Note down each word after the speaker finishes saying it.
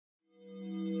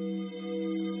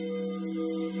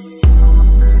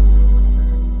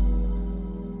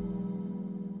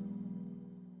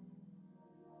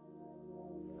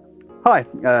Hi,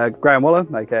 Graham Waller,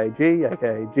 aka G,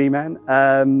 aka G-Man.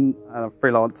 I'm a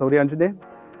freelance audio engineer.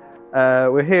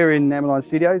 We're here in M-Line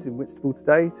Studios in Whitstable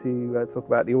today to talk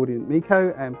about the Audient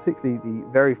MiCo and particularly the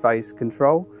VARIPHASE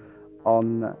control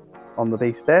on the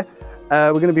beast there.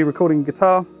 We're going to be recording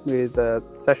guitar with a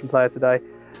session player today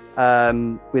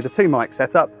with a 2-mic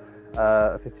setup,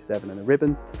 a 57 and a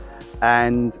ribbon,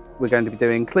 and we're going to be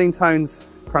doing clean tones,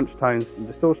 crunch tones and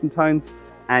distortion tones,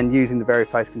 and using the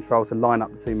VARIPHASE control to line up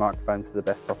the 2 microphones to the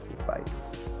best possible fade.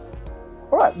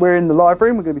 Alright, we're in the live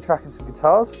room, we're going to be tracking some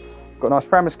guitars. We've got a nice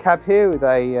Framus cab here with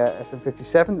a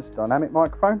SM57, it's a dynamic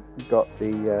microphone. We've got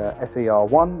the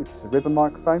SER1, which is a ribbon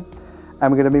microphone.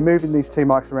 And we're going to be moving these 2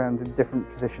 mics around in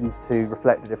different positions to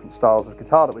reflect the different styles of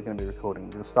guitar that we're going to be recording.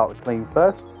 We're going to start with clean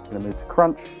first, we're going to move to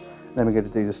crunch, then we're going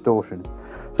to do distortion.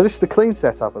 So this is the clean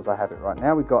setup as I have it right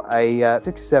now. We've got a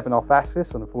 57 off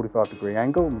axis on a 45-degree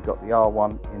angle, and we've got the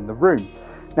R1 in the room.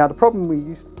 Now the problem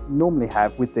we normally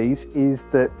have with these is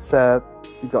that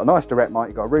you've got a nice direct mic,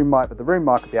 you've got a room mic, but the room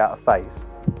mic will be out of phase,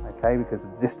 okay, because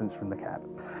of the distance from the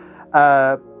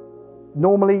cab.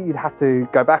 Normally you'd have to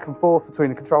go back and forth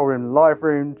between the control room and the live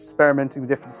room, experimenting with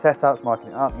different setups, miking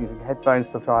it up, using headphones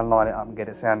to try and line it up and get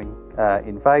it sounding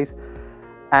in phase.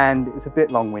 And it's a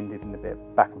bit long-winded and a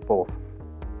bit back and forth.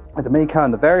 With the MiCo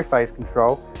and the VARIPHASE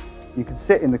control, you can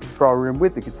sit in the control room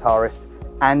with the guitarist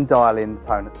and dial in the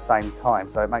tone at the same time,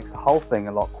 so it makes the whole thing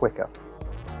a lot quicker.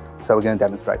 So we're going to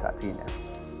demonstrate that to you now.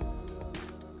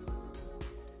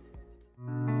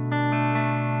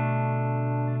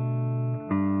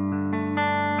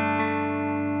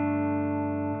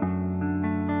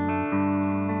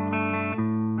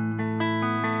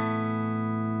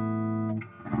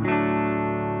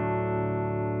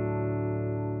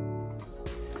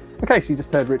 Okay, so you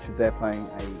just heard Richard there playing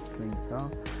a clean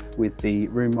guitar with the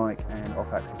room mic and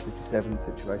off-axis 57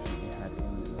 situation that we had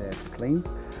in there for cleans.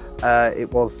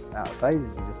 It was out of phase, as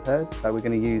you just heard, so we're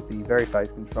going to use the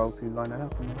VARIPHASE control to line that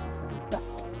up and make it sound flat.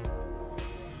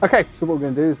 Okay, so what we're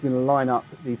going to do is we're going to line up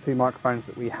the 2 microphones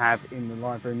that we have in the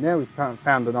live room now. We've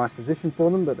found a nice position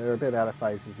for them, but they're a bit out of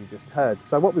phase, as you just heard.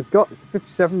 So what we've got is the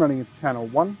 57 running into channel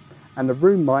 1 and the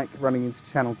room mic running into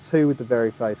channel 2 with the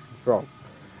VARIPHASE control.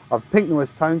 I've pink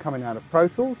noise tone coming out of Pro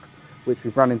Tools, which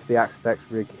we've run into the Axe-Fx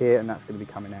rig here, and that's going to be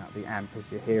coming out of the amp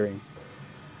as you're hearing.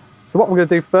 So what I'm going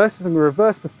to do first is I'm going to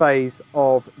reverse the phase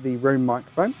of the room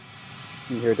microphone.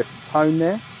 You hear a different tone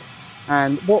there.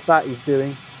 And what that is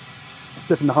doing is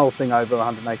flipping the whole thing over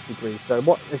 180 degrees. So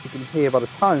what, as you can hear by the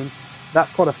tone,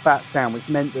 that's quite a fat sound, which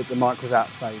meant that the mic was out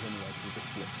of phase anyway, so we just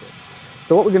flipped it.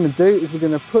 So what we're going to do is we're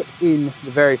going to put in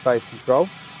the VARIPHASE control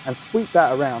and sweep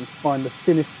that around to find the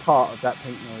thinnest part of that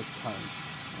pink noise tone.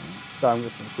 So I'm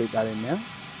just going to sweep that in now.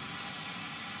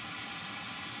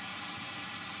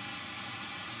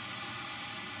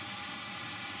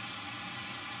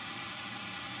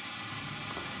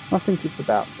 I think it's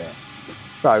about there.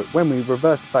 So when we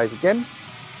reverse the phase again,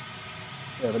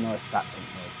 we have a nice fat pink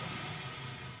noise tone.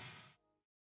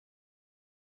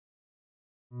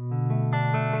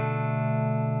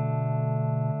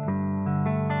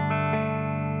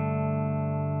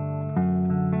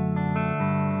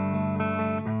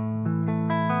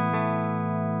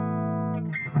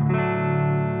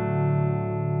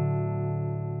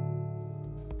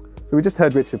 So we just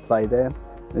heard Richard play there.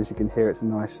 As you can hear, it's a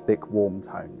nice, thick, warm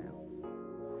tone now.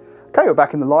 Okay, we're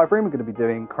back in the live room. We're going to be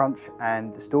doing crunch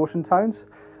and distortion tones.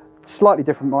 Slightly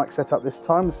different mic setup this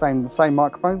time, the same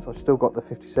microphones. I've still got the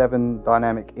 57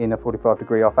 dynamic in a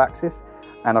 45-degree off axis,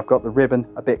 and I've got the ribbon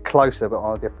a bit closer, but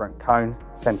on a different cone,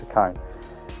 center cone.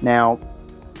 Now,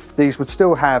 these would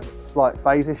still have a slight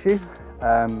phase issue,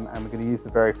 and we're going to use the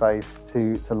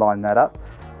VARIPHASE to line that up.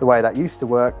 The way that used to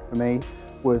work for me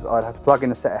was I'd have to plug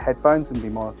in a set of headphones and be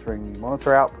monitoring the monitor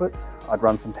outputs. I'd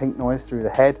run some pink noise through the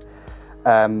head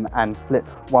and flip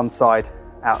one side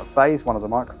out of phase, one of the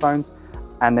microphones,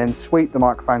 and then sweep the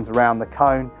microphones around the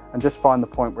cone and just find the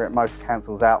point where it most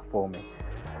cancels out for me.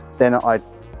 Then I'd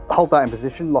hold that in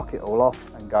position, lock it all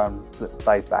off and go and flip the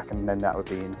phase back, and then that would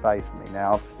be in phase for me.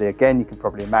 Now obviously again, you can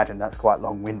probably imagine that's quite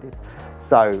long-winded.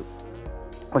 So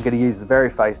we're going to use the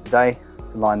VARIPHASE today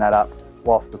to line that up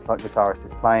whilst the guitarist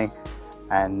is playing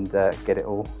and get it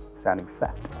all sounding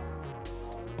fat.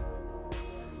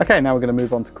 Okay, now we're going to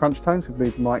move on to crunch tones. We've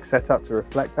moved the mic setup to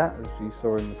reflect that, as you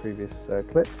saw in the previous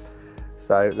clip.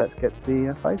 So let's get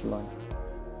the phase line.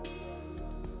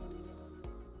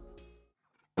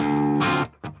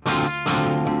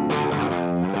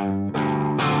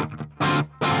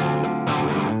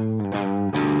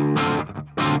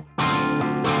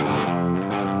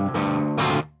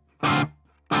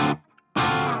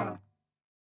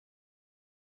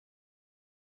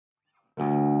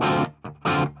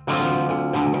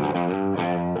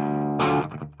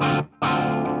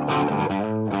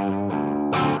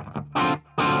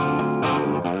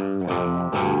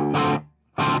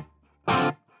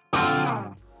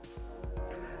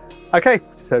 Okay,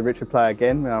 just heard Richard play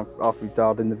again after we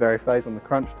dialed in the VARIPHASE on the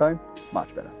crunch tone.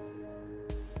 Much better.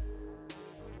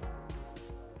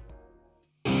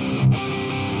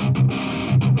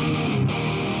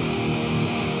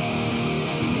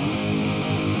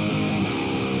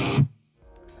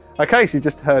 Okay, so you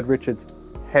just heard Richard's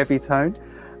heavy tone,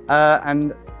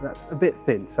 and that's a bit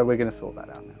thin, so we're going to sort that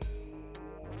out now.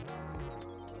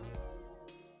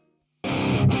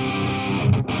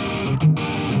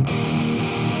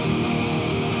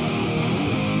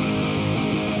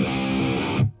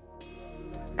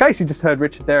 Okay, so you just heard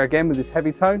Richard there again with his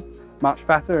heavy tone, much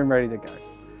fatter and ready to go.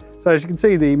 So as you can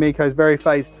see, the MiCo's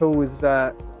VARIPHASE tool is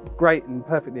great and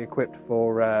perfectly equipped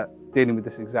for dealing with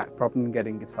this exact problem and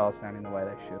getting guitars sounding the way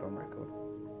they should on record.